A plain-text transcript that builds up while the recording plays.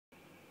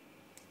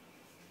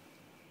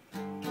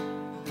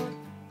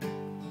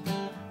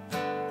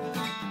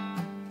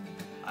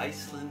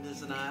Iceland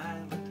is an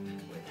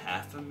island with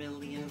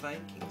 500,000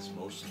 Vikings,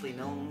 mostly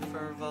known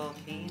for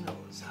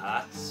volcanoes,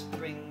 hot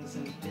springs,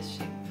 and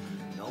fishing.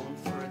 Known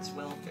for its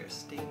welfare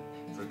state,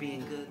 for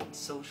being good and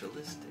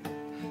socialistic.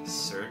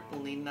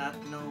 Certainly not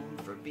known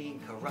for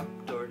being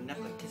corrupt or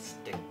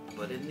nepotistic.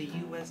 But in the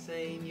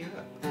USA and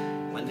Europe,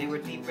 when they were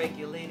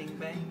deregulating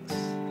banks,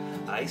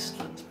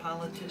 Iceland's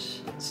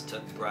politicians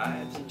took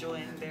bribes and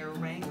joined their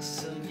ranks.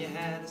 Soon you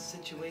had a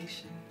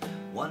situation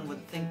one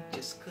would think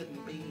just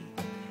couldn't be.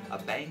 A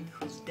bank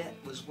whose debt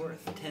was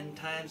worth 10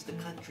 times the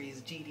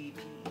country's GDP.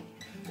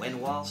 When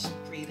Wall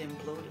Street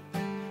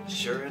imploded,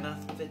 sure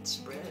enough it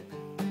spread.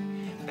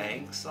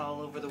 Banks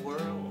all over the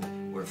world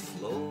were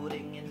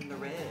floating in the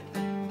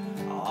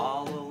red.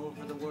 All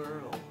over the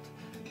world,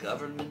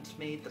 governments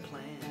made the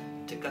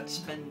plan to cut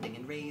spending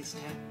and raise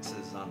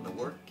taxes on the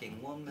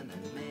working woman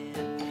and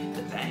man.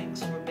 The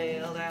banks were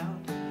bailed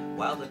out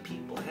while the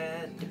people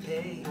had to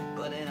pay.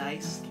 But in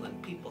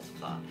Iceland people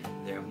thought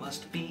there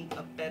must be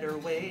a better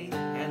way,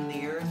 and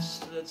the earth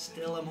stood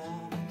still a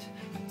moment.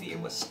 Fear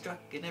was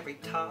struck in every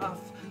toff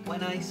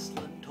when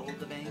Iceland told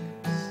the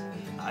bankers.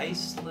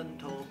 Iceland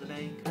told the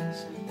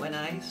bankers, when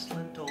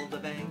Iceland told the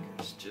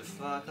bankers to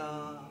fuck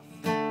off.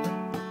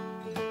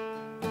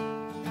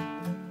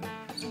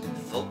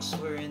 Folks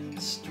were in the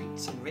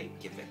streets in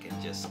Reykjavik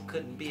and just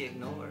couldn't be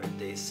ignored.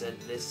 They said,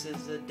 this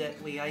is a debt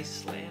we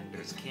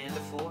Icelanders can't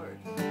afford.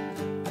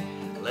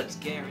 Let's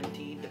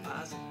guarantee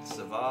deposits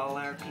of all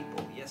our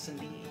people, yes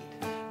indeed.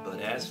 But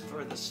as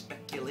for the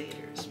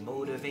speculators,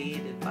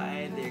 motivated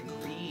by their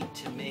greed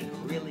to make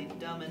really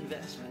dumb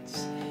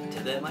investments,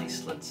 to them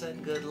Iceland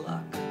said good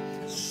luck.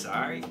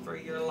 Sorry for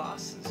your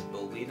losses,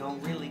 but we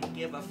don't really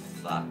give a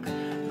fuck.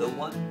 The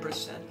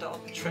 1% all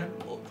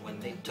trembled when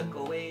they took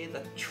away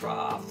the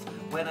trough.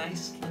 When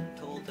Iceland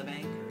told the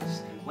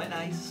bankers, when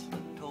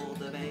Iceland told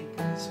the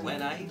bankers,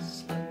 when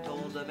Iceland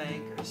told the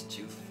bankers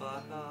to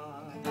fuck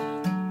off.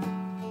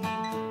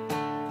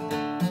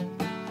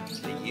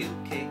 The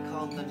UK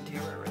called them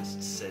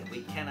terrorists, said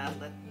we cannot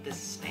let this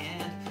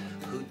stand.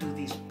 Who do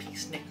these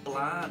peacenik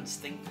blondes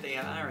think they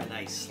are in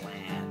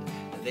Iceland?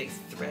 They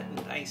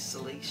threatened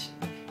isolation,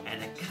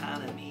 an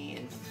economy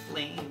in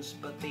flames,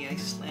 but the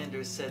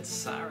Icelanders said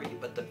sorry,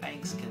 but the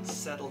banks can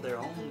settle their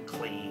own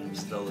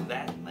claims, though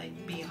that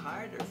might be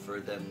harder for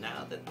them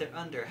now that they're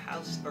under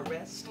house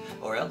arrest,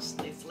 or else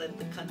they fled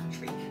the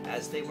country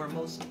as they were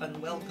most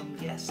unwelcome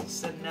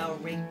guests. And now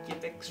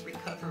Reykjavik's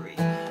recovery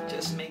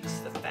just makes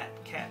the fat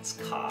cats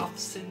cough,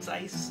 since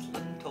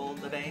Iceland told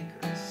the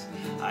bankers,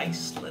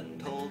 Iceland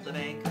told the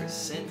bankers,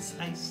 since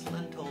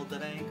Iceland told the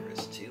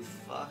bankers to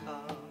fuck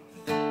off.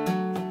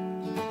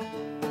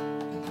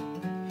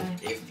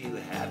 If you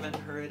haven't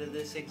heard of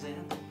this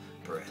example,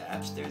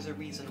 perhaps there's a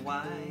reason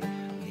why.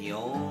 The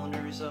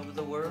owners of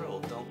the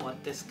world don't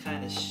want this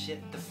kind of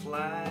shit to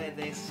fly.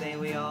 They say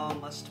we all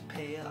must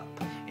pay up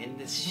in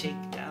this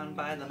shakedown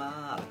by the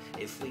mob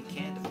if we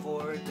can't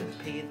afford to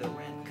pay the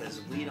rent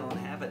cause we don't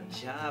have a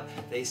job.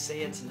 They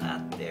say it's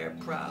not their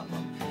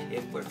problem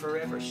if we're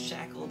forever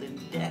shackled in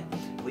debt.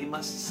 We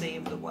must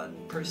save the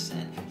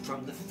 1%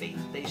 from the fate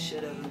they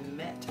should have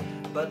met.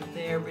 But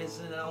there is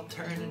an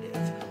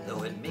alternative,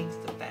 though it makes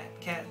the fat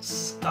cats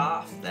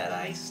scoff. That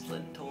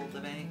Iceland told the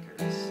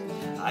bankers,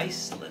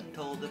 Iceland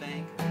told the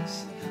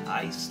bankers,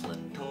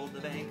 Iceland told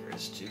the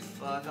bankers to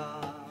fuck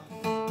off.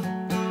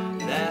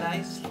 That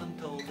Iceland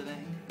told the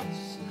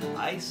bankers,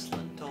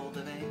 Iceland told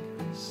the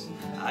bankers,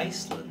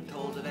 Iceland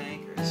told the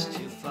bankers